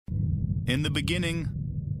In the beginning,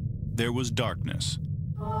 there was darkness.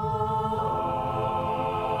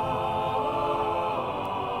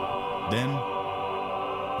 Then,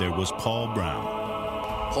 there was Paul Brown.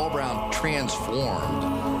 Paul Brown transformed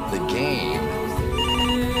the game.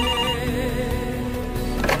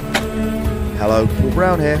 Hello, Paul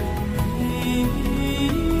Brown here.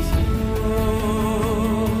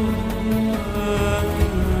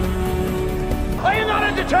 Are you not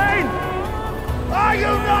entertained? Are you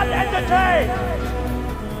not entertained?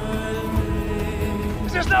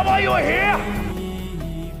 Is this not why you are here?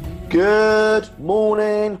 Good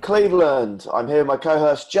morning, Cleveland. I'm here with my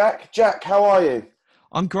co-host, Jack. Jack, how are you?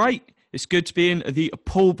 I'm great. It's good to be in the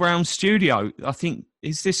Paul Brown studio. I think,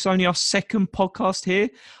 is this only our second podcast here?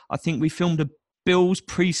 I think we filmed a Bills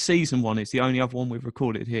pre-season one. It's the only other one we've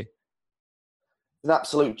recorded here. An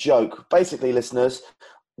absolute joke. Basically, listeners,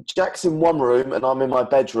 Jack's in one room and I'm in my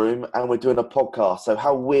bedroom and we're doing a podcast. So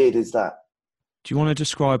how weird is that? Do you want to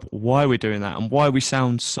describe why we're doing that and why we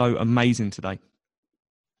sound so amazing today?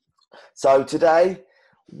 So today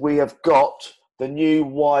we have got the new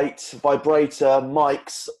white vibrator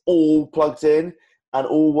mics all plugged in and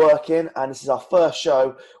all working. And this is our first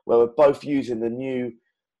show where we're both using the new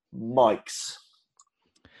mics.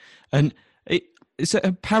 And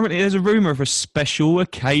apparently there's a rumour of a special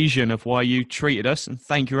occasion of why you treated us. And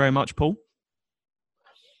thank you very much, Paul.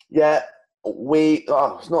 Yeah,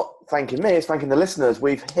 it's not thanking me, it's thanking the listeners.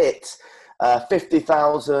 We've hit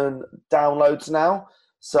 50,000 downloads now.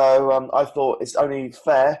 So I thought it's only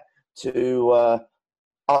fair to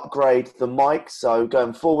upgrade the mic. So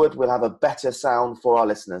going forward, we'll have a better sound for our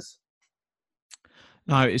listeners.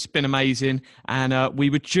 No, it's been amazing. And we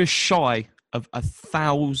were just shy of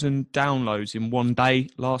 1,000 downloads in one day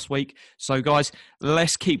last week. So guys,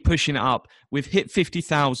 let's keep pushing it up. We've hit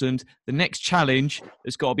 50,000. The next challenge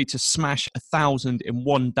has got to be to smash 1,000 in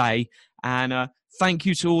one day. And thank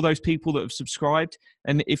you to all those people that have subscribed.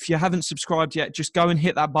 And if you haven't subscribed yet, just go and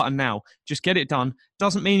hit that button now. Just get it done.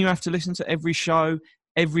 Doesn't mean you have to listen to every show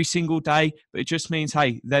every single day, but it just means,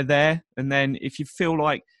 hey, they're there. And then if you feel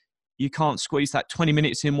like you can't squeeze that 20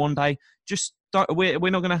 minutes in one day, just don't, we're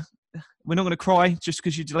not going to cry just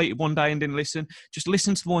because you deleted one day and didn't listen. Just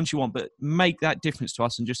listen to the ones you want, but make that difference to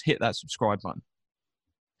us and just hit that subscribe button.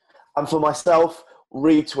 And for myself,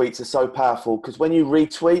 retweets are so powerful because when you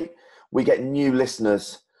retweet, we get new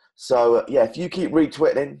listeners. So, yeah, if you keep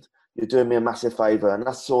retweeting, you're doing me a massive favour. And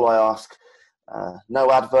that's all I ask.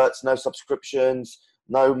 No adverts, no subscriptions,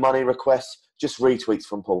 no money requests, just retweets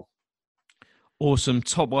from Paul. Awesome.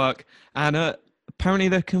 Top work. And apparently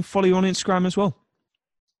they can follow you on Instagram as well.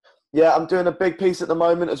 Yeah, I'm doing a big piece at the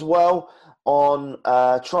moment as well on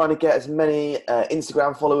trying to get as many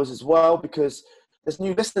Instagram followers as well because there's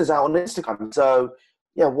new listeners out on Instagram. So,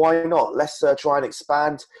 yeah, why not? Let's try and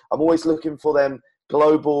expand. I'm always looking for them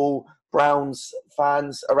global Browns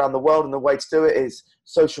fans around the world, and the way to do it is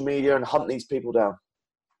social media and hunt these people down.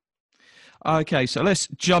 Okay, so let's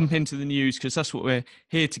jump into the news because that's what we're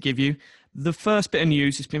here to give you. The first bit of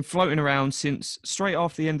news has been floating around since straight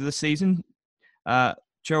after the end of the season.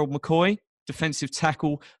 Gerald McCoy, defensive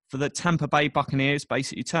tackle for the Tampa Bay Buccaneers,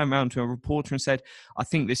 basically turned around to a reporter and said, I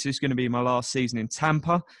think this is going to be my last season in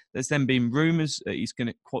Tampa. There's then been rumours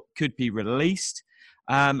that could be released.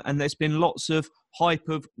 And there's been lots of hype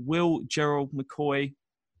of will Gerald McCoy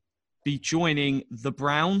be joining the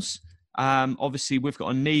Browns? Obviously, we've got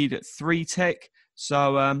a need at 3 tech.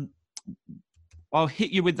 So I'll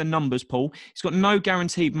hit you with the numbers, Paul. He's got no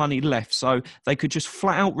guaranteed money left. So they could just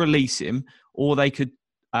flat out release him or they could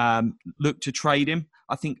look to trade him.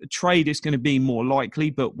 I think a trade is going to be more likely,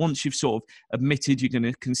 but once you've sort of admitted you're going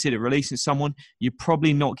to consider releasing someone, you're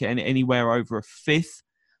probably not getting anywhere over a fifth.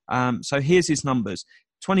 So here's his numbers.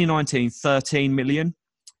 2019, 13 million,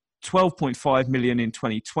 12.5 million in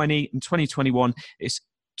 2020. In 2021, it's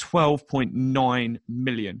 12.9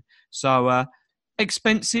 million. So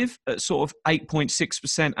expensive at sort of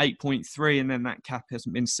 8.6%, 8.3, and then that cap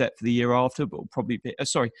hasn't been set for the year after, but will probably be,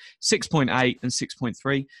 6.8 and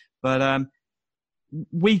 6.3. But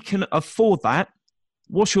we can afford that.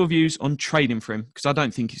 What's your views on trading for him? Because I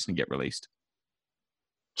don't think he's going to get released.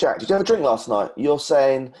 Jack, did you have a drink last night? You're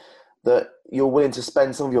saying that you're willing to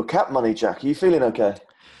spend some of your cap money, Jack. Are you feeling okay?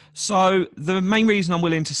 So the main reason I'm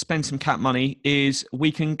willing to spend some cap money is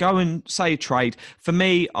we can go and say a trade. For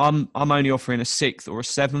me, I'm only offering a 6th or a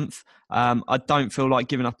 7th. I don't feel like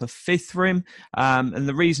giving up a 5th for him. And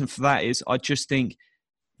the reason for that is I just think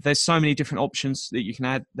there's so many different options that you can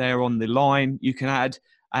add there on the line. You can add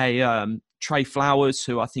a Trey Flowers,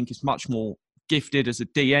 who I think is much more gifted as a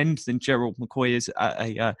D end than Gerald McCoy is at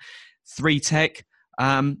a 3 tech.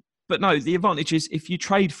 But no, the advantage is if you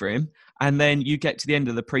trade for him and then you get to the end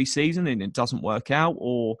of the preseason and it doesn't work out,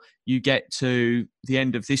 or you get to the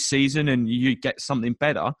end of this season and you get something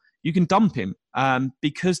better, you can dump him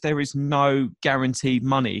because there is no guaranteed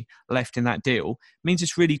money left in that deal. It means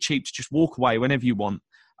it's really cheap to just walk away whenever you want.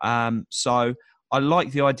 So I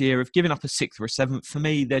like the idea of giving up a 6th or a 7th. For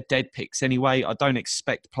me, they're dead picks anyway. I don't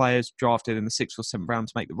expect players drafted in the 6th or 7th round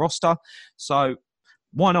to make the roster. So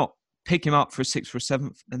why not pick him up for a 6th or a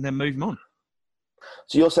 7th and then move him on?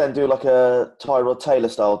 So you're saying do like a Tyrod Taylor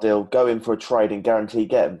style deal, go in for a trade and guarantee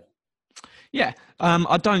get him? Yeah,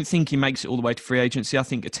 I don't think he makes it all the way to free agency. I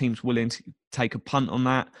think a team's willing to take a punt on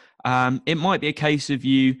that. It might be a case of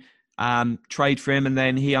you trade for him and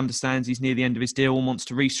then he understands he's near the end of his deal and wants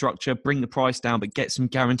to restructure, bring the price down, but get some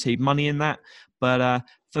guaranteed money in that. But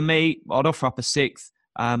for me, I'd offer up a 6th.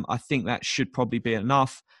 I think that should probably be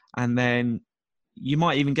enough. And then you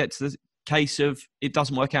might even get to the case of it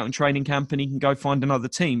doesn't work out in training camp and he can go find another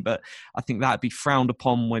team. But I think that'd be frowned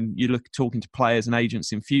upon when you look talking to players and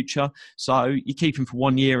agents in future. So you keep him for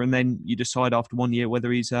 1 year and then you decide after 1 year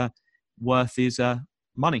whether he's worth his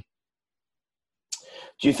money.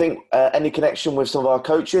 Do you think any connection with some of our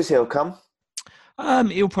coaches he'll come?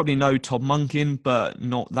 He'll probably know Todd Monken, but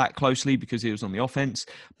not that closely because he was on the offense.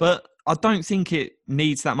 But I don't think it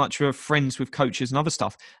needs that much of friends with coaches and other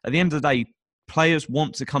stuff. At the end of the day, players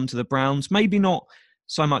want to come to the Browns, maybe not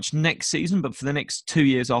so much next season, but for the next 2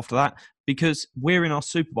 years after that, because we're in our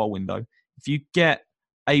Super Bowl window. If you get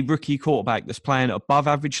a rookie quarterback that's playing at above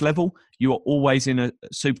average level, you are always in a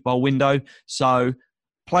Super Bowl window. So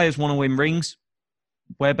players want to win rings.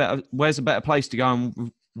 Where's a better place to go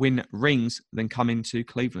and win rings than come into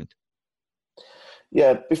Cleveland?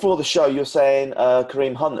 Yeah, before the show, you were saying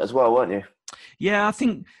Kareem Hunt as well, weren't you? Yeah, I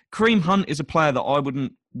think Kareem Hunt is a player that I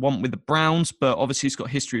wouldn't want with the Browns, but obviously he's got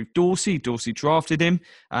a history with Dorsey. Dorsey drafted him.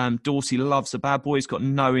 Dorsey loves a bad boy. He's got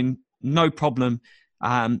no problem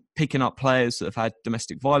picking up players that have had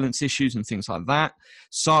domestic violence issues and things like that.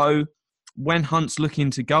 So when Hunt's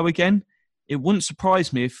looking to go again, it wouldn't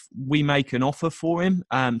surprise me if we make an offer for him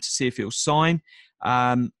to see if he'll sign.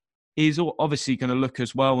 He's obviously going to look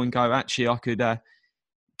as well and go, actually, I could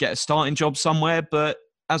get a starting job somewhere. But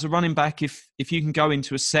as a running back, if you can go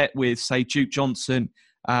into a set with, say, Duke Johnson,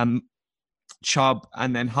 Chubb,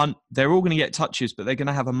 and then Hunt, they're all going to get touches, but they're going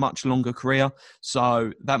to have a much longer career.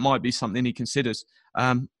 So that might be something he considers.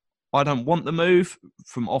 I don't want the move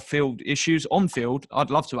from off-field issues. On-field, I'd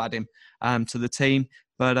love to add him to the team.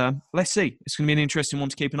 But let's see. It's going to be an interesting one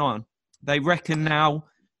to keep an eye on. They reckon now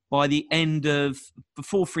by the end of,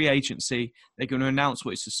 before free agency, they're going to announce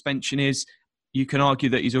what his suspension is. You can argue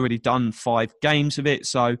that he's already done 5 games of it,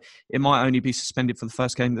 so it might only be suspended for the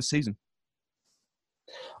first game of the season.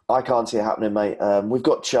 I can't see it happening, mate. We've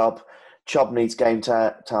got Chubb. Chubb needs game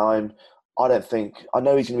time. I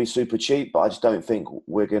know he's going to be super cheap, but I just don't think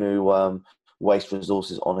we're going to waste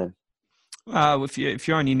resources on him. If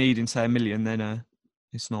you're only needing, say, $1 million, then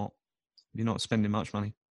you're not spending much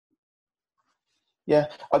money. Yeah,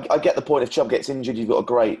 I get the point. If Chubb gets injured, you've got a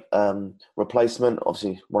great replacement.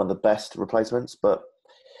 Obviously, one of the best replacements. But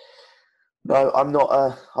no, I'm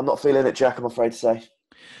not feeling it, Jack. I'm afraid to say.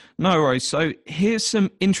 No worries. So here's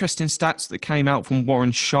some interesting stats that came out from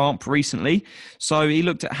Warren Sharp recently. So he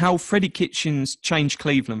looked at how Freddie Kitchens changed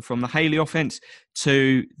Cleveland from the Haley offense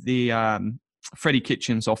to the Freddie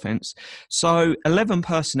Kitchens offense. So 11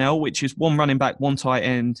 personnel, which is 1 running back, 1 tight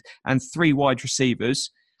end, and 3 wide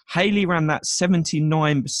receivers. Haley ran that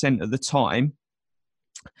 79% of the time.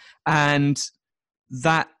 And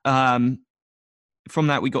that from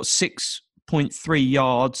that, we got 6.3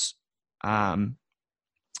 yards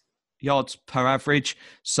per average.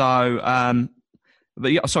 So,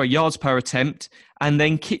 yards per attempt. And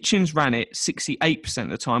then Kitchens ran it 68% of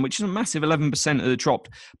the time, which is a massive 11% of the drop,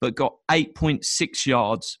 but got 8.6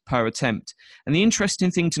 yards per attempt. And the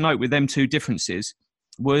interesting thing to note with them two differences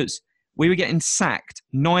was we were getting sacked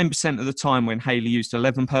 9% of the time when Haley used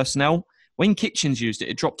 11 personnel. When Kitchens used it,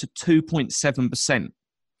 it dropped to 2.7%.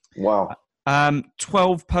 Wow.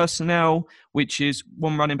 12 personnel, which is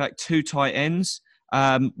 1 running back, 2 tight ends,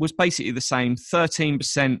 was basically the same.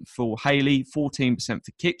 13% for Haley, 14%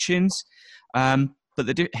 for Kitchens. But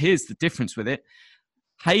here's the difference with it.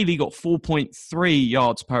 Haley got 4.3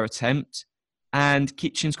 yards per attempt and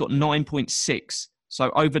Kitchens got 9.6.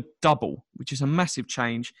 So over double, which is a massive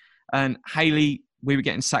change. And Haley, we were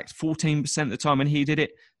getting sacked 14% of the time when he did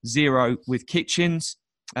it, 0 with Kitchens.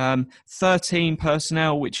 13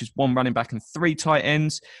 personnel, which is 1 running back and 3 tight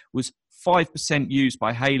ends, was 5% used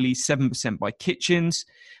by Haley, 7% by Kitchens.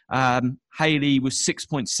 Haley was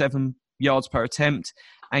 6.7 yards per attempt,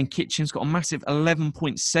 and Kitchens got a massive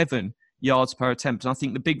 11.7 yards per attempt. And I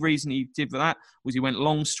think the big reason he did that was he went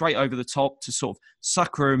long straight over the top to sort of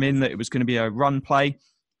sucker him in that it was going to be a run play.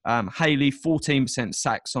 Haley, 14%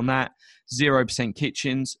 sacks on that, 0%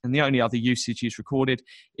 Kitchens, and the only other usage he's recorded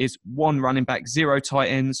is one running back, 0 tight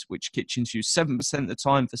ends, which Kitchens used 7% of the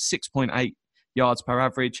time for 6.8 yards per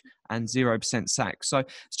average and 0% sacks. So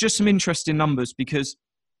it's just some interesting numbers, because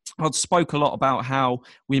I've spoke a lot about how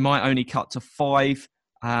we might only cut to 5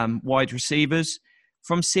 wide receivers.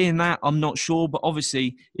 From seeing that, I'm not sure, but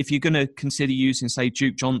obviously if you're going to consider using, say,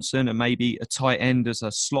 Duke Johnson and maybe a tight end as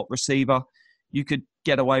a slot receiver, you could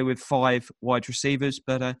get away with 5 wide receivers.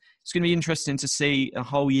 But it's going to be interesting to see a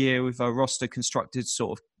whole year with a roster constructed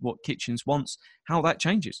sort of what Kitchens wants, how that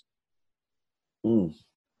changes.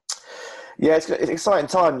 Yeah, it's exciting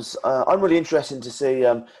times. I'm really interested to see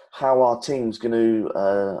how our team's going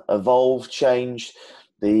to evolve, change,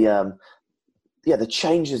 the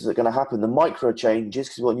changes that are going to happen, the micro changes,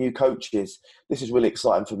 because we've got new coaches. This is really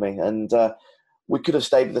exciting for me. And we could have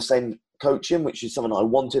stayed with the same coaching, which is something I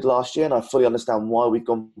wanted last year, and I fully understand why we've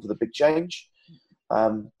gone for the big change.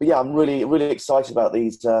 But yeah, I'm really, really excited about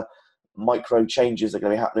these micro changes that are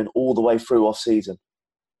going to be happening all the way through off season.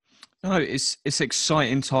 No, it's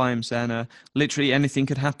exciting times, and literally anything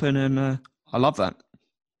could happen, and I love that.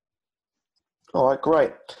 All right,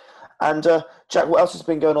 great. And Jack, what else has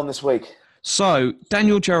been going on this week? So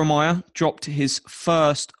Daniel Jeremiah dropped his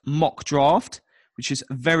first mock draft, which is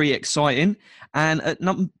very exciting. And at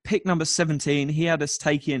pick number 17, he had us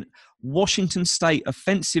taking Washington State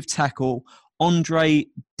offensive tackle Andre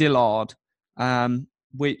Dillard,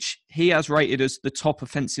 which he has rated as the top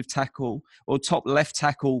offensive tackle or top left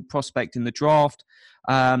tackle prospect in the draft.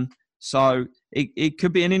 So it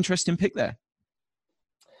could be an interesting pick there.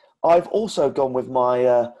 I've also gone with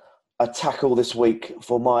my a tackle this week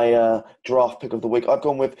for my draft pick of the week. I've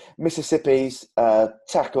gone with Mississippi's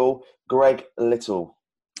tackle, Greg Little.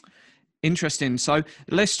 Interesting. So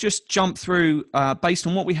let's just jump through based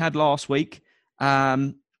on what we had last week.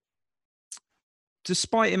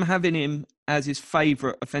 Despite him having him as his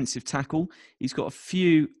favourite offensive tackle, he's got a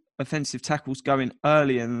few offensive tackles going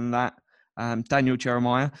earlier than that, Daniel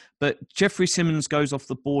Jeremiah. But Jeffrey Simmons goes off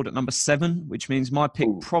the board at number 7, which means my pick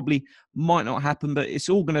probably might not happen, but it's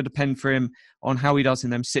all going to depend for him on how he does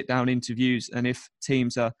in them sit-down interviews and if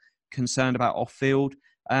teams are concerned about off-field.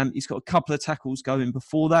 He's got a couple of tackles going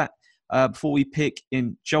before that. Before we pick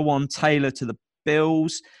in Jawan Taylor to the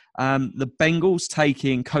Bills. The Bengals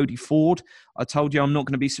taking Cody Ford. I told you I'm not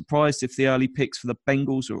going to be surprised if the early picks for the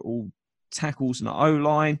Bengals are all tackles and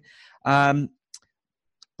O-line.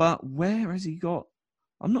 But where has he got?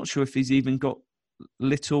 I'm not sure if he's even got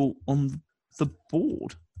Little on the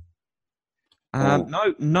board.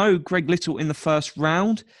 No, Greg Little in the first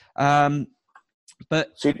round.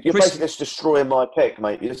 But so you're basically just destroying my pick,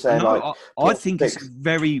 mate. You're saying I think it's a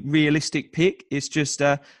very realistic pick. It's just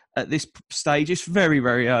at this stage, it's very,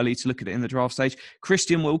 very early to look at it in the draft stage.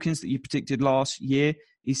 Christian Wilkins, that you predicted last year,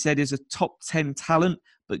 he said is a top 10 talent,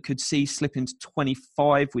 but could see slip into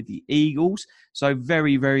 25 with the Eagles. So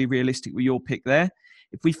very, very realistic with your pick there.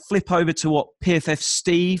 If we flip over to what PFF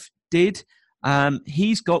Steve did,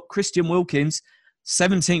 he's got Christian Wilkins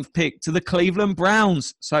 17th pick to the Cleveland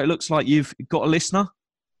Browns. So it looks like you've got a listener.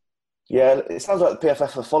 Yeah, it sounds like the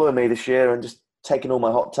PFF are following me this year and just taking all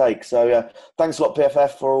my hot takes. So yeah, thanks a lot,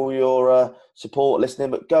 PFF, for all your support,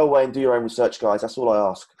 listening. But go away and do your own research, guys. That's all I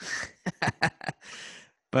ask.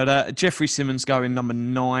 But Jeffrey Simmons going number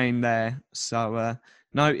 9 there. So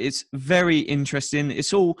no, it's very interesting.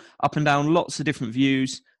 It's all up and down, lots of different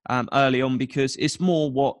views early on, because it's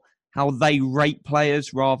more how they rate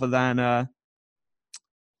players rather than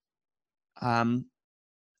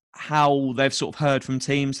how they've sort of heard from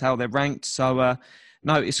teams, how they're ranked. So,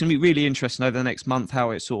 no, it's going to be really interesting over the next month how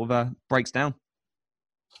it sort of breaks down.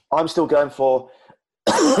 I'm still going for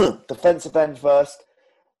defensive end first,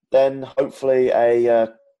 then hopefully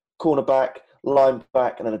a cornerback,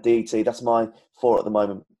 linebacker, and then a DT. That's my 4 at the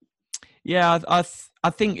moment. Yeah, I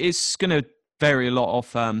think it's going to vary a lot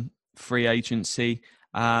off free agency.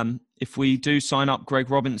 If we do sign up Greg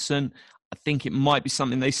Robinson, I think it might be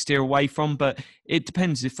something they steer away from, but it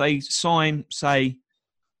depends. If they sign, say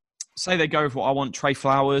they go with what I want, Trey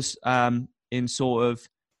Flowers in sort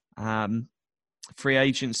of free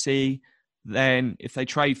agency, then if they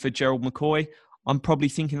trade for Gerald McCoy, I'm probably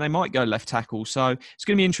thinking they might go left tackle. So it's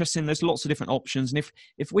going to be interesting. There's lots of different options. And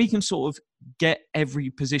if we can sort of get every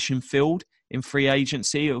position filled in free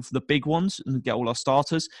agency of the big ones and get all our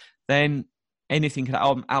starters, then anything could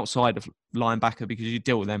outside of linebacker, because you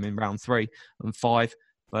deal with them in round 3 and 5.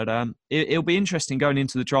 But it'll be interesting going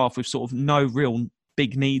into the draft with sort of no real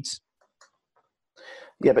big needs.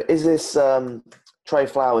 Yeah, but is this Trey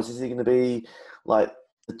Flowers? Is he going to be like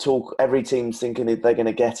the talk? Every team's thinking that they're going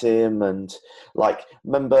to get him, and like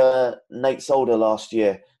remember Nate Solder last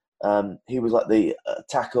year? He was like the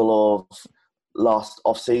tackle of last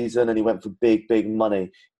off season, and he went for big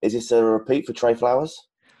money. Is this a repeat for Trey Flowers?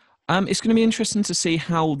 It's going to be interesting to see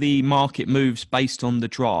how the market moves based on the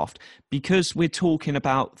draft, because we're talking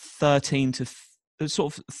about 13 to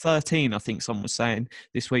sort of 13. I think someone was saying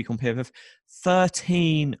this week on PFF,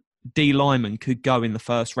 13 D linemen could go in the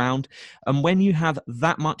first round, and when you have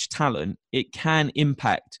that much talent, it can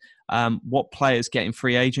impact what players get in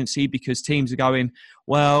free agency, because teams are going,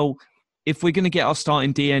 well, if we're going to get our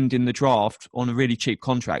starting D end in the draft on a really cheap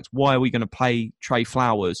contract, why are we going to pay Trey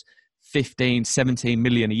Flowers 15, 17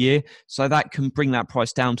 million a year? So that can bring that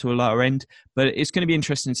price down to a lower end. But it's going to be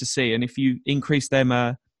interesting to see. And if you increase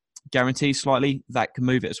them guarantee slightly, that can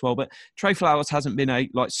move it as well. But Trey Flowers hasn't been a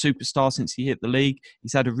superstar since he hit the league.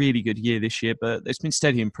 He's had a really good year this year, but there's been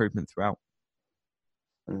steady improvement throughout.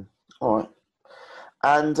 All right.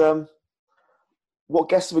 And what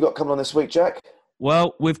guests have we got coming on this week, Jack?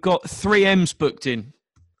 Well, we've got 3 M's booked in.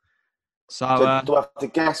 So do I have to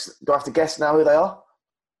guess? Do I have to guess now who they are?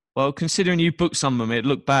 Well, considering you booked some of them, it'd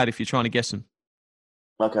look bad if you're trying to guess them.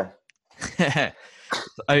 Okay.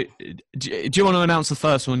 Do you want to announce the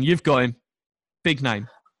first one? You've got him. Big name.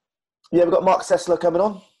 Yeah, we've got Mark Sessler coming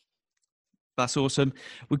on. That's awesome.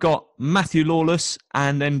 We've got Matthew Lawless,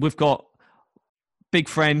 and then we've got big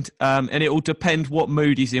friend, and it will depend what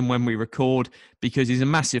mood he's in when we record, because he's a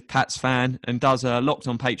massive Pats fan and does Locked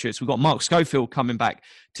on Patriots. We've got Mark Schofield coming back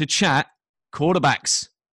to chat quarterbacks.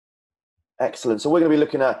 Excellent. So we're going to be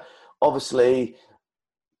looking at, obviously,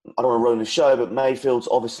 I don't want to ruin the show, but Mayfield's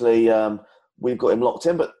obviously, we've got him locked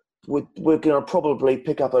in, but we're going to probably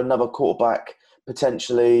pick up another quarterback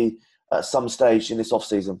potentially at some stage in this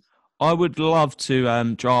offseason. I would love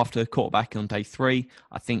to draft a quarterback on day 3.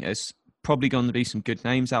 I think there's probably going to be some good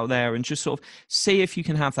names out there, and just sort of see if you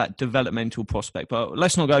can have that developmental prospect. But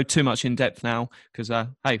let's not go too much in depth now, because,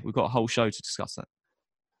 hey, we've got a whole show to discuss that.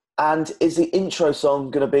 And is the intro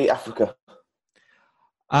song going to be Africa?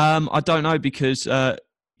 I don't know, because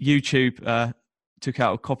YouTube took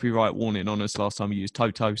out a copyright warning on us last time we used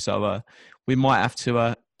Toto, so we might have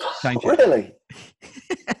to change it. Really?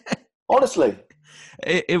 Honestly?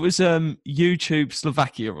 It was YouTube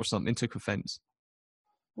Slovakia or something took offence.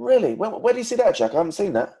 Really? Where do you see that, Jack? I haven't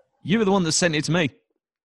seen that. You were the one that sent it to me.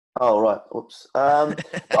 Oh, right. Oops. I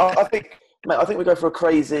think we go for a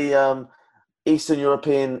crazy Eastern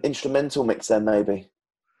European instrumental mix then, maybe.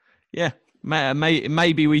 Yeah.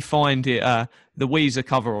 Maybe we find it the Weezer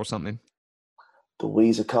cover or something. The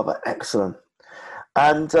Weezer cover. Excellent.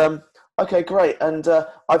 And, okay, great. And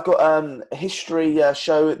I've got a history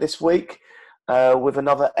show this week with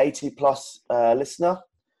another 80-plus listener.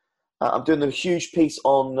 I'm doing a huge piece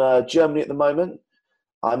on Germany at the moment.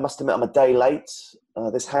 I must admit I'm a day late.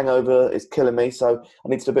 This hangover is killing me, so I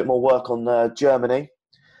need to do a bit more work on Germany.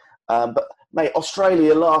 But, mate,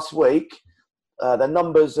 Australia last week, their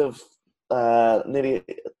numbers have nearly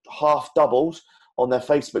half doubled on their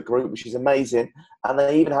Facebook group, which is amazing. And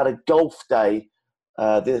they even had a golf day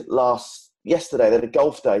yesterday. They had a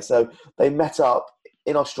golf day. So they met up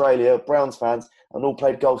in Australia, Browns fans, and all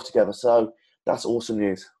played golf together. So that's awesome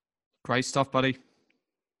news. Great stuff, buddy.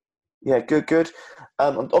 Yeah, good.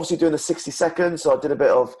 I'm obviously doing the 60 seconds, so I did a bit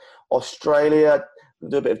of Australia,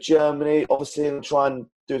 do a bit of Germany. Obviously, I'm trying to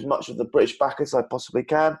do as much of the British backers as I possibly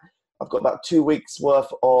can. I've got about 2 weeks'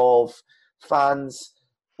 worth of fans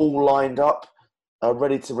all lined up,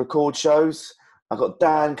 ready to record shows. I've got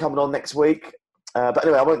Dan coming on next week. But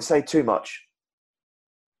anyway, I won't say too much.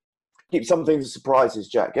 Keep some things as surprises,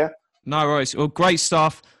 Jack, yeah? No worries. Well, great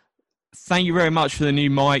stuff. Thank you very much for the new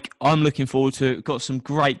mic. I'm looking forward to it. Got some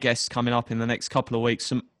great guests coming up in the next couple of weeks.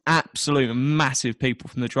 Some absolute massive people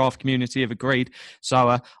from the draft community have agreed.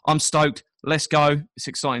 So I'm stoked. Let's go. It's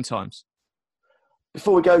exciting times.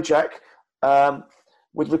 Before we go, Jack,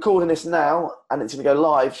 we're recording this now and it's going to go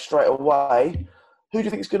live straight away. Who do you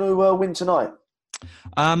think is going to win tonight?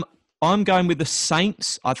 I'm going with the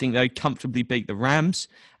Saints. I think they comfortably beat the Rams.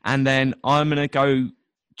 And then I'm going to go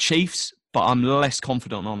Chiefs, but I'm less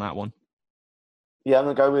confident on that one. Yeah, I'm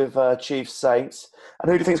going to go with Chiefs, Saints.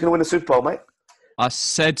 And who do you think is going to win the Super Bowl, mate? I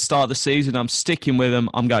said start of the season. I'm sticking with them.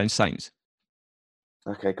 I'm going Saints.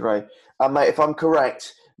 Okay, great. Mate, if I'm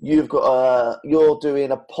correct, you're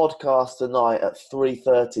doing a podcast tonight at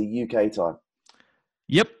 3:30 UK time.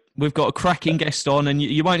 Yep. We've got a cracking guest on, and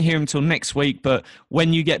you won't hear him until next week. But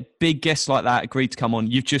when you get big guests like that agreed to come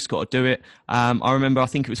on, you've just got to do it. I remember, I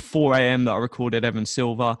think it was 4 a.m. that I recorded Evan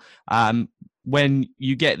Silva. When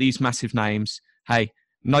you get these massive names, hey,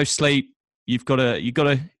 no sleep. You've got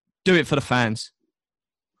to do it for the fans.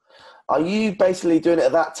 Are you basically doing it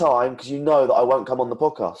at that time because you know that I won't come on the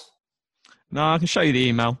podcast? No, I can show you the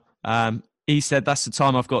email. He said that's the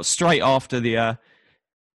time I've got straight after the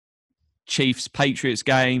Chiefs-Patriots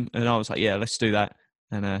game. And I was like, yeah, let's do that.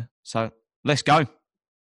 And so let's go.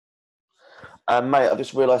 Mate, I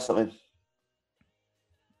just realised something.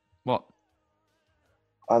 What?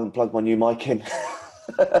 I haven't plugged my new mic in.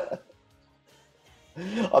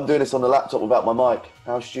 I'm doing this on the laptop without my mic.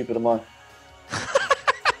 How stupid am I?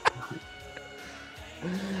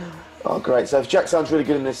 Oh, great. So if Jack sounds really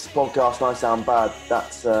good in this podcast and I sound bad,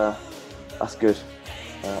 that's good.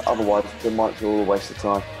 Otherwise, the mic's all a waste of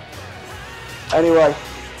time. Anyway,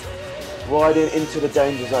 riding into the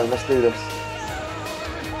danger zone. Let's do this.